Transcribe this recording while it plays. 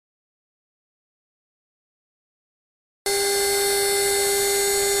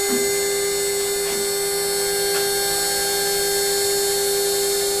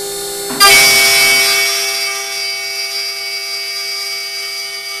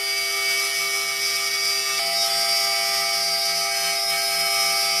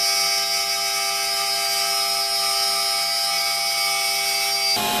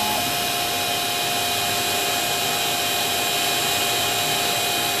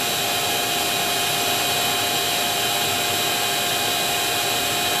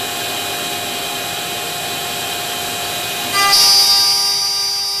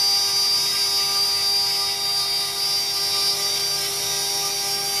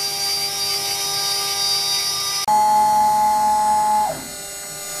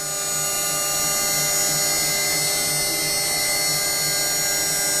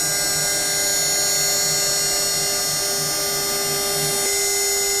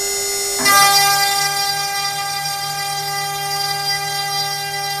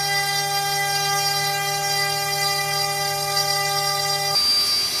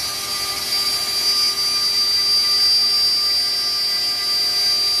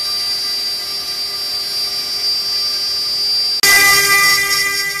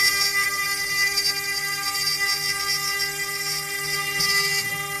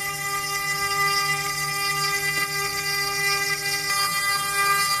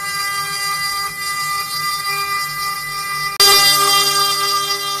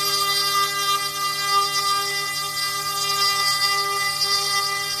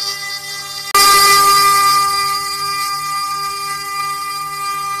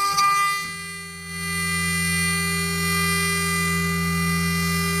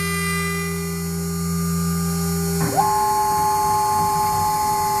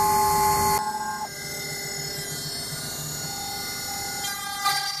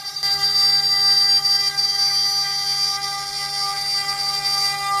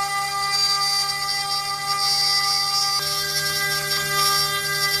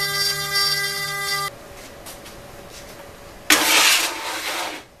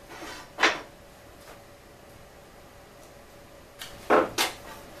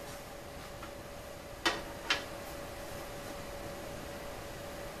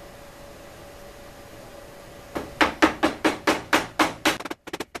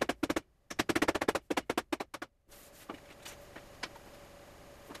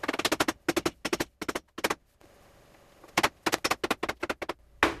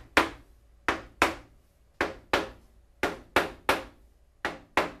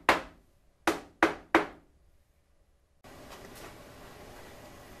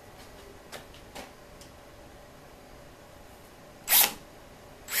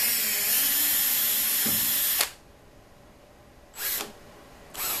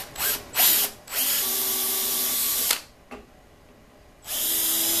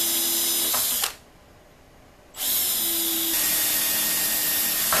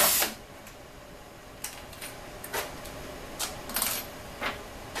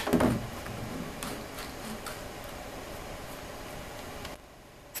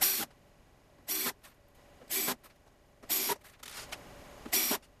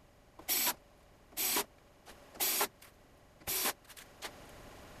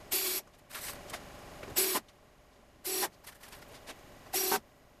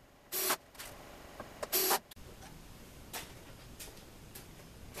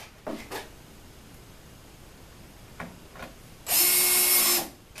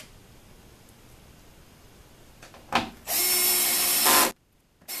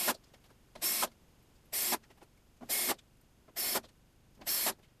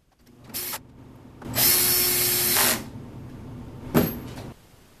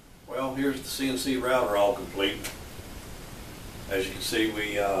Well, here's the CNC router all complete. As you can see,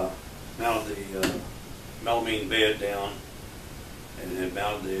 we mounted the melamine bed down and had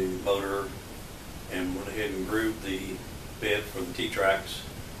mounted the motor and went ahead and grooved the bed for the T-tracks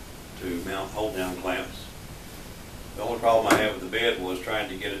to mount hold-down clamps. The only problem I had with the bed was trying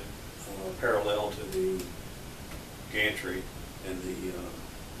to get it parallel to the gantry and the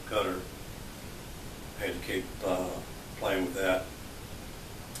cutter. I had to keep playing with that,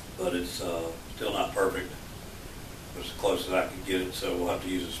 but it's still not perfect. It's as close as I could get it, so we'll have to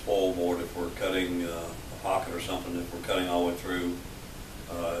use a spoil board if we're cutting a pocket or something. If we're cutting all the way through,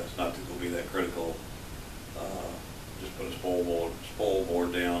 it's not going to be that critical. Just put a spoil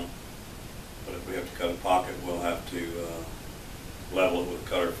board down. But if we have to cut a pocket, we'll have to level it with a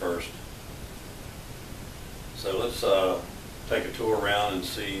cutter first. So let's take a tour around and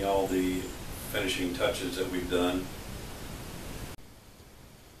see all the finishing touches that we've done.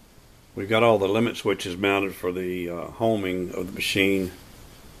 We've got all the limit switches mounted for the homing of the machine.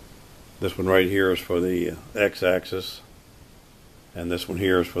 This one right here is for the X-axis, and this one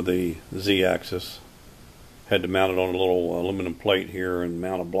here is for the Z-axis. Had to mount it on a little aluminum plate here and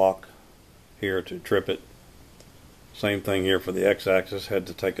mount a block here to trip it. Same thing here for the X-axis. Had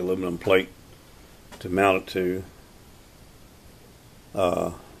to take aluminum plate to mount it to.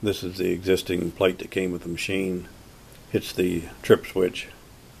 This is the existing plate that came with the machine. Hits the trip switch.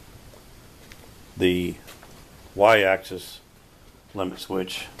 The Y-axis limit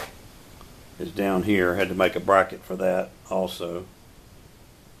switch is down here. Had to make a bracket for that also.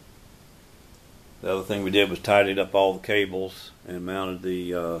 The other thing we did was tidied up all the cables and mounted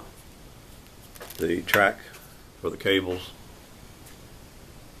the track for the cables,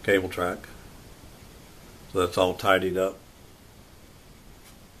 cable track. So that's all tidied up.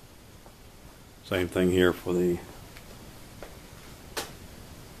 Same thing here for the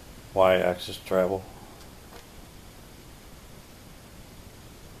Y-axis travel.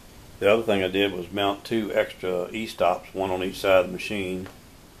 The other thing I did was mount two extra E-stops, one on each side of the machine.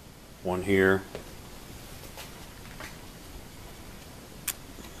 One here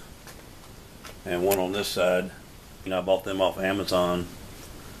and one on this side. I bought them off Amazon.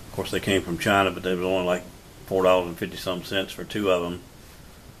 Of course, they came from China, but they was only like $4.50 for two of them.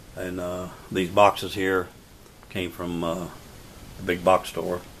 And these boxes here came from the big box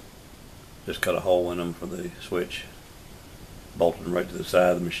store. Just cut a hole in them for the switch, bolted them right to the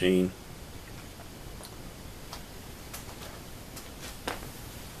side of the machine.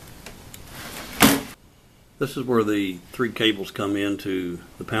 This is where the three cables come into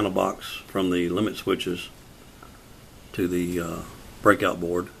the panel box from the limit switches to the breakout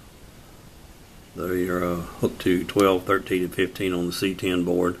board. They are hooked to 12, 13, and 15 on the C10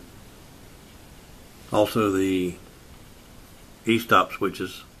 board. Also, the E-stop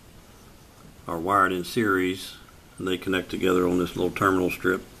switches are wired in series, and they connect together on this little terminal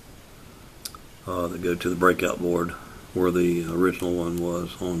strip that go to the breakout board, where the original one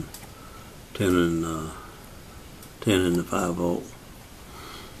was on 10 and the 5 volt.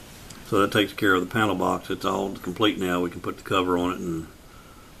 So that takes care of the panel box. It's all complete now. We can put the cover on it and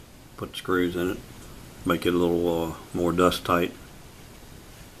put the screws in it, make it a little more dust tight.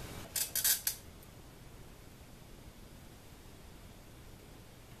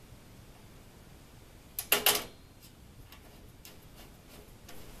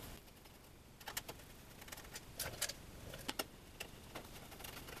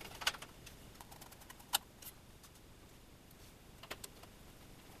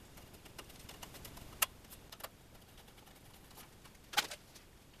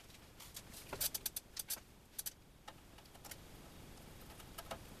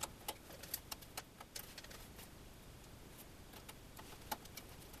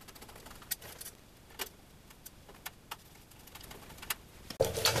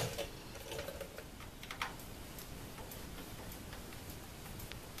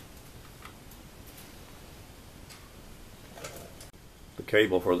 The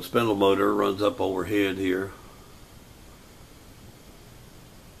cable for the spindle motor runs up overhead here.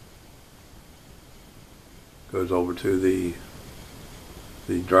 Goes over to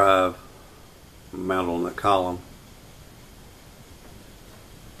the drive mounted on that column.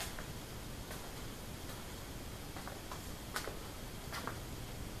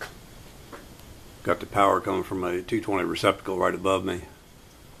 Got the power coming from a 220 receptacle right above me,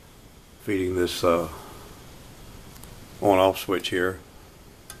 feeding this on-off switch here,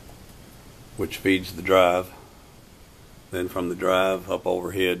 which feeds the drive. Then from the drive up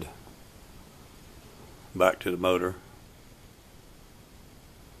overhead back to the motor.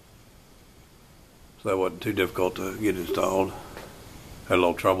 So that wasn't too difficult to get installed. had a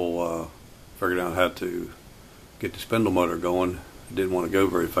little trouble figuring out how to get the spindle motor going. It didn't want to go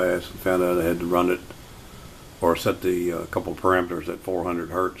very fast, and found out I had to run it or set the couple of parameters at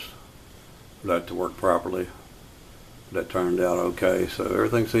 400 hertz for that to work properly. That turned out okay, so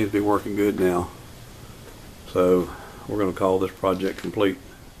everything seems to be working good now. So we're going to call this project complete.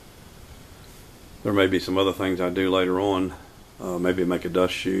 There may be some other things I do later on, maybe make a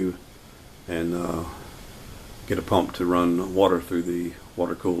dust shoe and get a pump to run water through the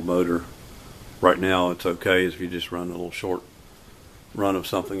water-cooled motor. Right now it's okay if you just run a little short run of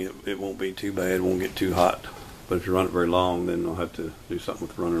something, it won't be too bad, it won't get too hot. But if you run it very long, then I'll have to do something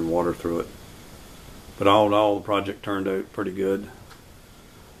with running water through it. But all in all, the project turned out pretty good.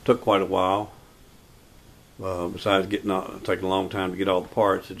 Took quite a while. Besides taking a long time to get all the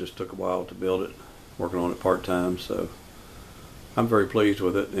parts, it just took a while to build it. Working on it part-time, so I'm very pleased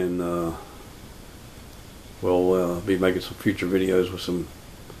with it, and we'll be making some future videos with some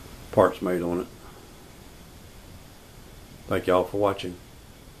parts made on it. Thank y'all for watching.